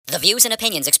The views and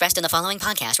opinions expressed in the following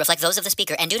podcast reflect those of the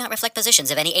speaker and do not reflect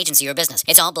positions of any agency or business.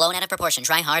 It's all blown out of proportion,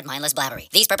 try-hard, mindless blabbery.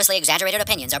 These purposely exaggerated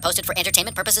opinions are posted for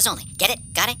entertainment purposes only. Get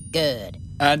it? Got it? Good.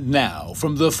 And now,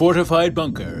 from the fortified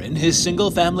bunker in his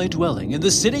single-family dwelling in the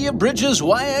city of Bridges,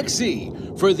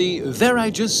 YXC, for the There I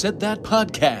Just Said That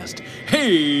podcast,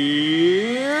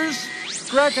 here's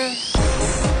Gregor.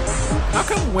 How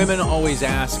come women always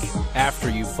ask after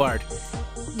you fart,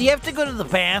 do you have to go to the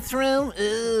bathroom?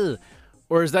 Ugh.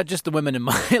 Or is that just the women in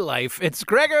my life? It's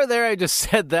Gregor, There I Just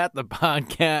Said That, the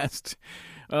podcast.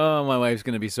 Oh, my wife's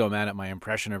going to be so mad at my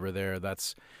impression of her there.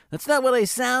 That's not what I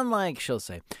sound like, she'll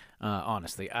say.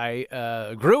 Honestly,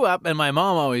 I grew up, and my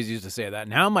mom always used to say that.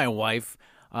 Now my wife,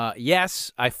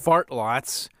 yes, I fart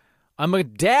lots. I'm a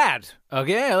dad,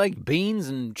 okay? I like beans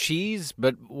and cheese,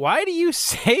 but why do you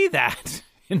say that?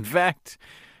 In fact,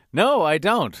 no, I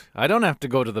don't. I don't have to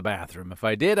go to the bathroom. If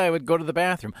I did, I would go to the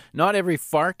bathroom. Not every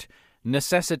fart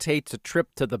necessitates a trip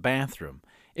to the bathroom.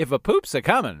 If a poop's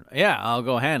a-coming, yeah, I'll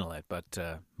go handle it. But,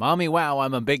 mommy, wow,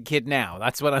 I'm a big kid now.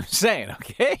 That's what I'm saying,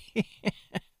 okay?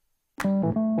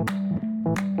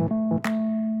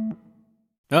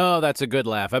 Oh, that's a good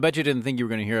laugh. I bet you didn't think you were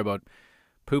going to hear about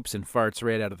poops and farts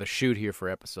right out of the chute here for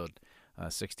episode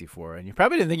 64. And you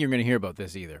probably didn't think you were going to hear about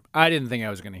this either. I didn't think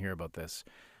I was going to hear about this.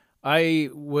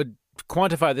 I would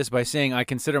quantify this by saying I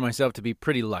consider myself to be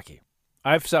pretty lucky.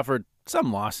 I've suffered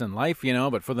some loss in life,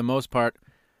 but for the most part,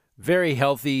 very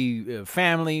healthy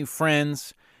family,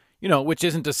 friends, which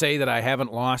isn't to say that I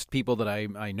haven't lost people that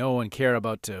I know and care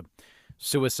about to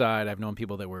suicide. I've known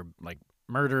people that were like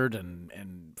murdered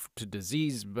and to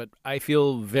disease, but I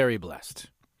feel very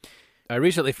blessed. I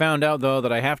recently found out, though,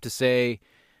 that I have to say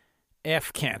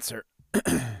F cancer.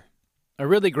 A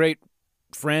really great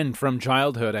friend from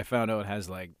childhood, I found out, has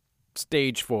like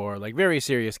stage 4, like very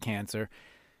serious cancer.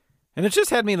 And it just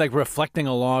had me like reflecting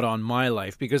a lot on my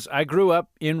life because I grew up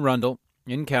in Rundle,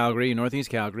 in Calgary, northeast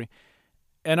Calgary,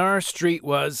 and our street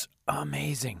was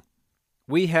amazing.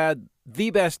 We had the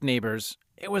best neighbors.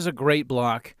 It was a great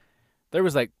block. There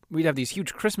was we'd have these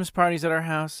huge Christmas parties at our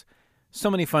house.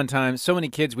 So many fun times, so many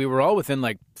kids. We were all within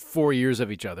 4 years of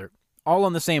each other, all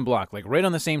on the same block, right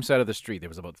on the same side of the street. There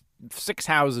was about 6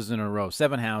 houses in a row,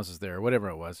 7 houses there, whatever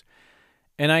it was.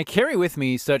 And I carry with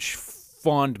me such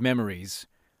fond memories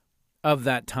of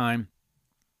that time.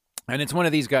 And it's one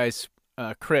of these guys,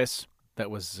 Chris,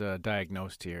 that was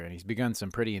diagnosed here, and he's begun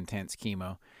some pretty intense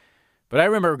chemo. But I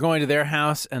remember going to their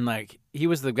house, and he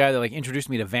was the guy that introduced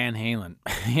me to Van Halen.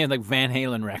 He had Van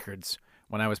Halen records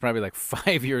when I was probably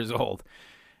 5 years old.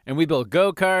 And we built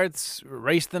go-karts,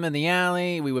 raced them in the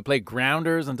alley. We would play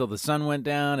grounders until the sun went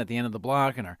down at the end of the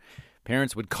block, and our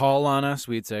parents would call on us.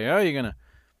 We'd say,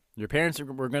 your parents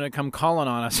were going to come calling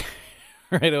on us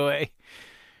right away.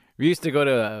 We used to go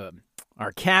to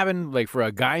our cabin, for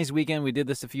a guy's weekend. We did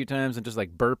this a few times and just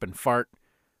burp and fart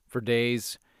for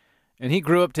days. And he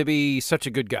grew up to be such a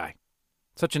good guy,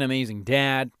 such an amazing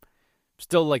dad,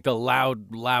 still the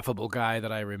loud, laughable guy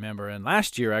that I remember. And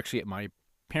last year, actually, at my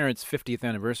parents' 50th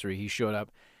anniversary, he showed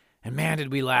up, and man,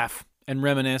 did we laugh and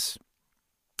reminisce.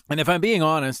 And if I'm being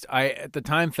honest, I at the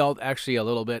time felt actually a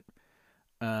little bit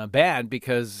bad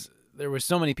because there were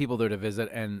so many people there to visit,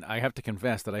 and I have to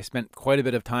confess that I spent quite a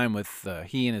bit of time with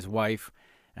he and his wife,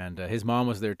 and his mom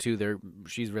was there too.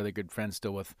 She's really good friends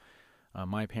still with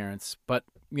my parents. But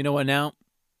you know what now?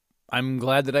 I'm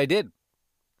glad that I did,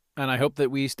 and I hope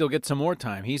that we still get some more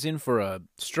time. He's in for a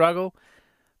struggle,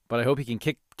 but I hope he can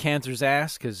kick cancer's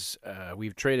ass because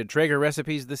we've traded Traeger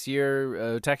recipes this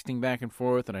year, texting back and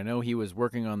forth, and I know he was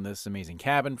working on this amazing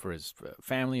cabin for his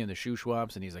family and the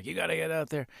Shuswaps, and he's like, you got to get out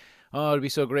there. Oh, it'd be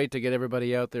so great to get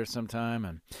everybody out there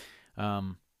sometime.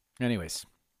 And anyways,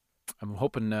 I'm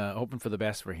hoping for the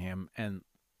best for him. And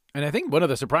I think one of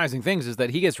the surprising things is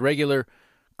that he gets regular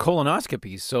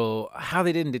colonoscopies. So how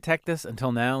they didn't detect this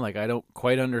until now, I don't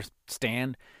quite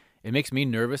understand. It makes me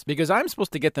nervous because I'm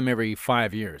supposed to get them every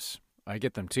 5 years. I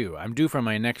get them too. I'm due for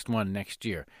my next one next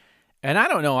year. And I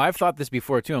don't know, I've thought this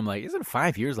before too. I'm like, isn't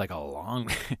 5 years a long,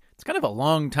 it's kind of a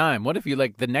long time. What if you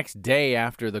the next day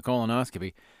after the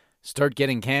colonoscopy start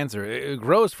getting cancer? It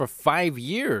grows for 5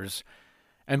 years.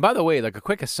 And by the way, a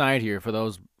quick aside here for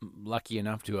those lucky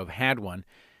enough to have had one,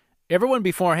 everyone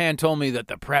beforehand told me that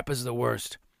the prep is the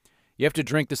worst. You have to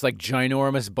drink this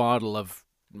ginormous bottle of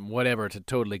whatever to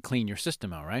totally clean your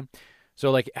system out, right?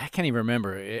 So I can't even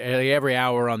remember. Every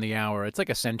hour on the hour, it's like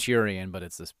a Centurion, but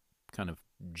it's this kind of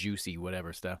juicy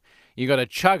whatever stuff. You got to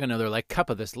chug another cup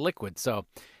of this liquid. So,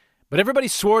 but everybody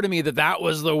swore to me that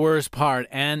was the worst part,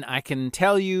 and I can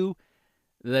tell you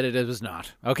that it was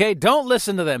not. Okay, don't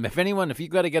listen to them. If you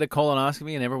got to get a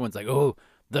colonoscopy and everyone's like, oh,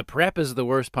 The prep is the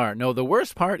worst part. No, the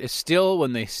worst part is still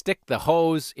when they stick the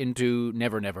hose into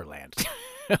Never Never Land.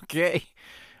 Okay?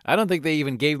 I don't think they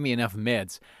even gave me enough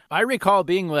meds. I recall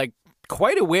being like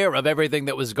quite aware of everything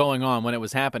that was going on when it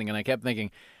was happening, and I kept thinking,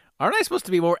 aren't I supposed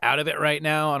to be more out of it right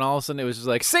now? And all of a sudden it was just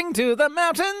like, sing to the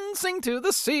mountains, sing to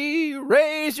the sea,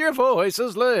 raise your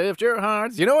voices, lift your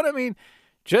hearts. You know what I mean?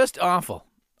 Just awful.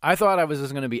 I thought I was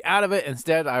just going to be out of it.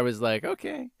 Instead, I was like,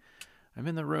 okay, I'm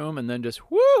in the room, and then just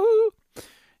woohoo.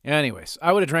 Anyways,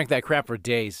 I would have drank that crap for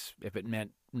days if it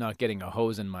meant not getting a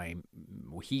hose in my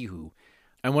hee-hoo.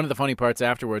 And one of the funny parts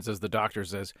afterwards is the doctor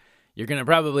says, you're going to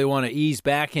probably want to ease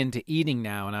back into eating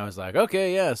now. And I was like,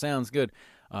 okay, yeah, sounds good.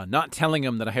 Not telling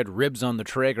him that I had ribs on the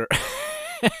Traeger.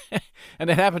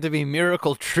 And it happened to be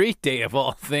Miracle Treat Day of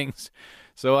all things.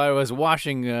 So I was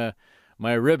washing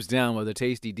my ribs down with a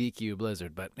tasty DQ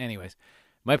Blizzard. But anyways,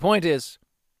 my point is,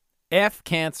 F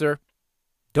cancer.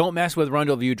 Don't mess with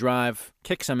Rundleview Drive.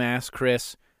 Kick some ass,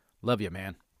 Chris. Love you,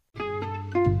 man.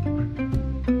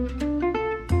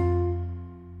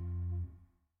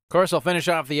 Of course, I'll finish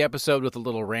off the episode with a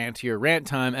little rant here. Rant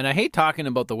time. And I hate talking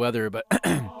about the weather, but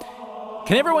can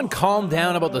everyone calm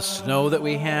down about the snow that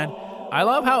we had? I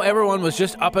love how everyone was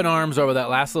just up in arms over that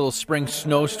last little spring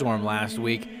snowstorm last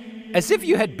week, as if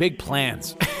you had big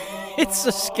plans. It's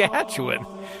Saskatchewan.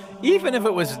 Even if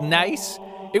it was nice,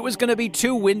 it was going to be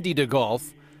too windy to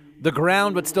golf. The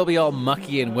ground would still be all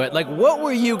mucky and wet. Like, what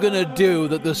were you going to do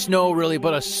that the snow really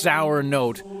put a sour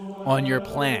note on your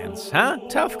plans? Huh,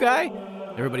 tough guy?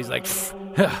 Everybody's like,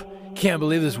 can't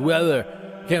believe this weather.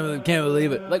 Can't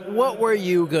believe it. Like, what were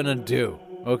you going to do?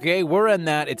 Okay, we're in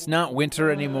that. It's not winter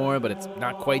anymore, but it's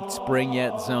not quite spring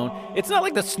yet zone. It's not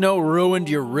like the snow ruined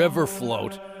your river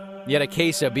float. You had a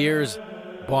case of beers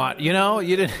bought. You know,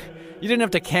 you didn't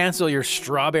have to cancel your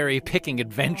strawberry picking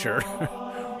adventure.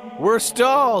 We're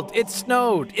stalled. It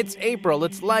snowed. It's April.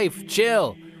 It's life.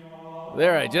 Chill.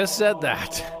 There, I just said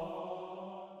that.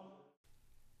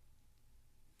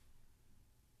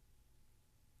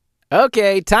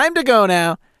 Okay, time to go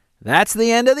now. That's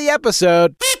the end of the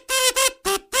episode.